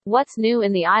What's new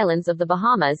in the islands of the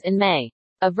Bahamas in May?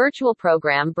 A virtual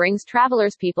program brings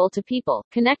travelers people to people,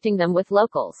 connecting them with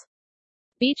locals.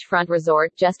 Beachfront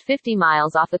Resort, just 50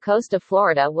 miles off the coast of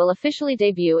Florida, will officially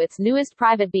debut its newest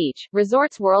private beach,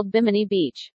 Resorts World Bimini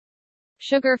Beach.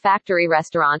 Sugar Factory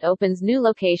Restaurant opens new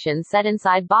location set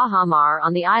inside Baha Mar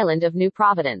on the island of New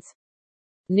Providence.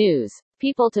 News.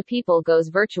 People to People goes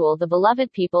virtual. The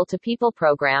beloved People to People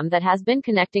program that has been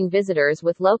connecting visitors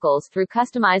with locals through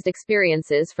customized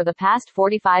experiences for the past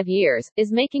 45 years,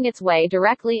 is making its way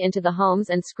directly into the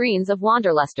homes and screens of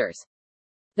wanderlusters.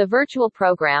 The virtual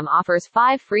program offers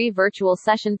 5 free virtual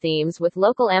session themes with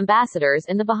local ambassadors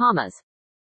in the Bahamas.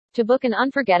 To book an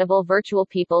unforgettable virtual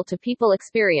people-to-people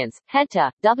experience, head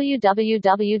to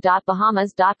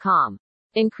www.bahamas.com.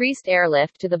 Increased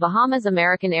airlift to the Bahamas.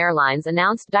 American Airlines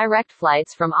announced direct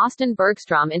flights from Austin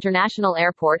Bergstrom International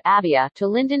Airport (ABIA) to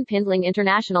Lynden Pindling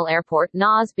International Airport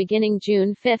 (NAS) beginning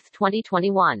June 5,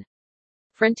 2021.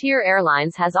 Frontier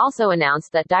Airlines has also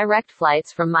announced that direct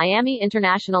flights from Miami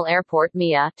International Airport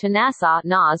 (MIA) to Nassau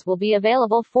 (NAS) will be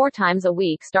available 4 times a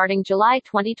week starting July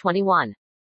 2021.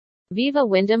 Viva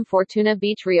Wyndham Fortuna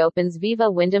Beach reopens.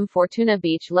 Viva Wyndham Fortuna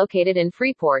Beach, located in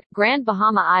Freeport, Grand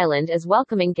Bahama Island, is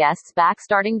welcoming guests back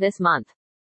starting this month.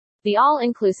 The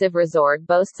all-inclusive resort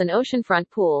boasts an oceanfront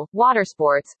pool, water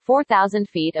sports, 4,000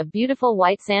 feet of beautiful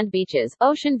white sand beaches,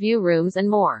 ocean view rooms and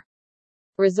more.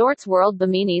 Resorts World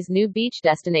Bimini's new beach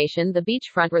destination. The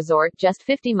beachfront resort, just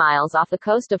 50 miles off the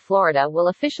coast of Florida, will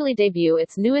officially debut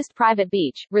its newest private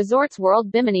beach, Resorts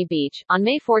World Bimini Beach, on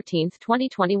May 14,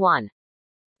 2021.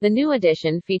 The new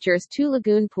addition features 2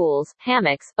 lagoon pools,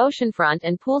 hammocks, oceanfront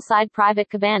and poolside private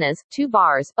cabanas, 2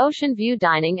 bars, ocean view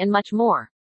dining and much more.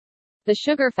 The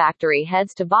Sugar Factory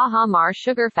heads to Baha Mar.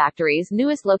 Sugar Factory's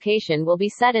newest location will be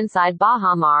set inside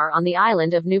Baha Mar on the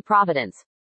island of New Providence.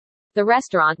 The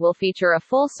restaurant will feature a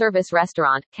full-service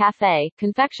restaurant, cafe,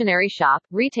 confectionery shop,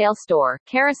 retail store,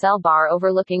 carousel bar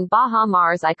overlooking Baha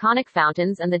Mar's iconic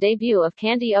fountains and the debut of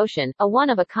Candy Ocean, a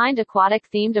one-of-a-kind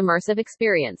aquatic-themed immersive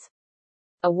experience.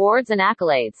 Awards and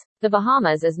accolades. The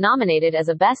Bahamas is nominated as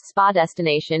a Best Spa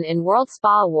Destination in World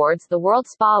Spa Awards. The World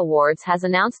Spa Awards has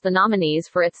announced the nominees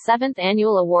for its 7th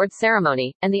annual award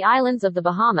ceremony, and the islands of the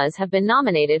Bahamas have been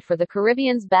nominated for the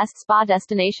Caribbean's Best Spa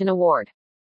Destination Award.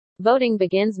 Voting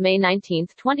begins May 19,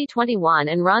 2021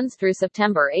 and runs through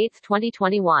September 8,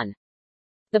 2021.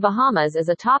 The Bahamas is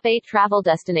a top 8 travel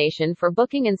destination for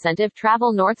booking. Incentive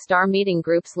Travel Northstar Meeting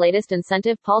Group's latest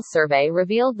Incentive Pulse survey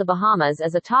revealed the Bahamas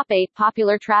as a top 8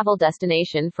 popular travel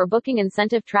destination for booking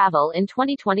incentive travel in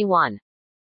 2021.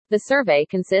 The survey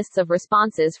consists of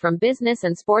responses from business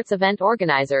and sports event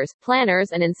organizers,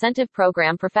 planners and incentive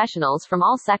program professionals from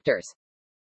all sectors.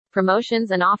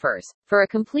 Promotions and offers. For a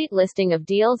complete listing of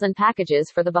deals and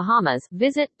packages for the Bahamas,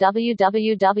 visit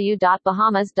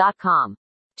www.bahamas.com.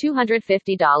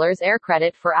 $250 air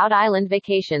credit for out-island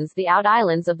vacations. The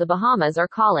out-islands of the Bahamas are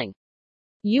calling.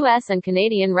 U.S. and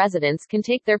Canadian residents can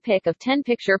take their pick of 10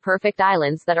 picture-perfect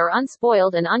islands that are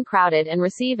unspoiled and uncrowded and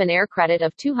receive an air credit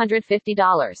of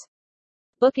 $250.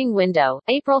 Booking window,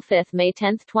 April 5, May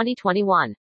 10,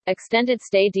 2021. Extended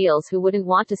stay deals. Who wouldn't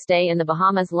want to stay in the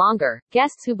Bahamas longer?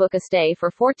 Guests who book a stay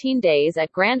for 14 days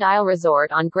at Grand Isle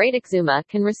Resort on Great Exuma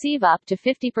can receive up to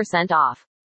 50% off.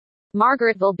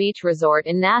 Margaretville Beach Resort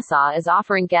in Nassau is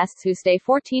offering guests who stay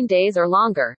 14 days or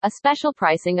longer a special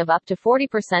pricing of up to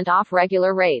 40% off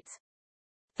regular rates.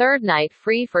 Third night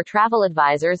free for travel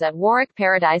advisors at Warwick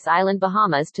Paradise Island,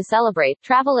 Bahamas. To celebrate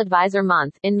Travel Advisor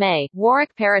Month in May,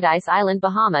 Warwick Paradise Island,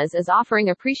 Bahamas is offering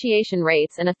appreciation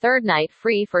rates and a third night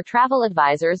free for travel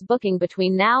advisors booking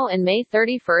between now and May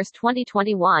 31,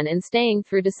 2021 and staying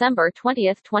through December 20,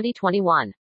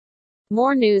 2021.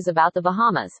 More news about the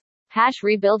Bahamas.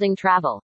 Rebuilding travel.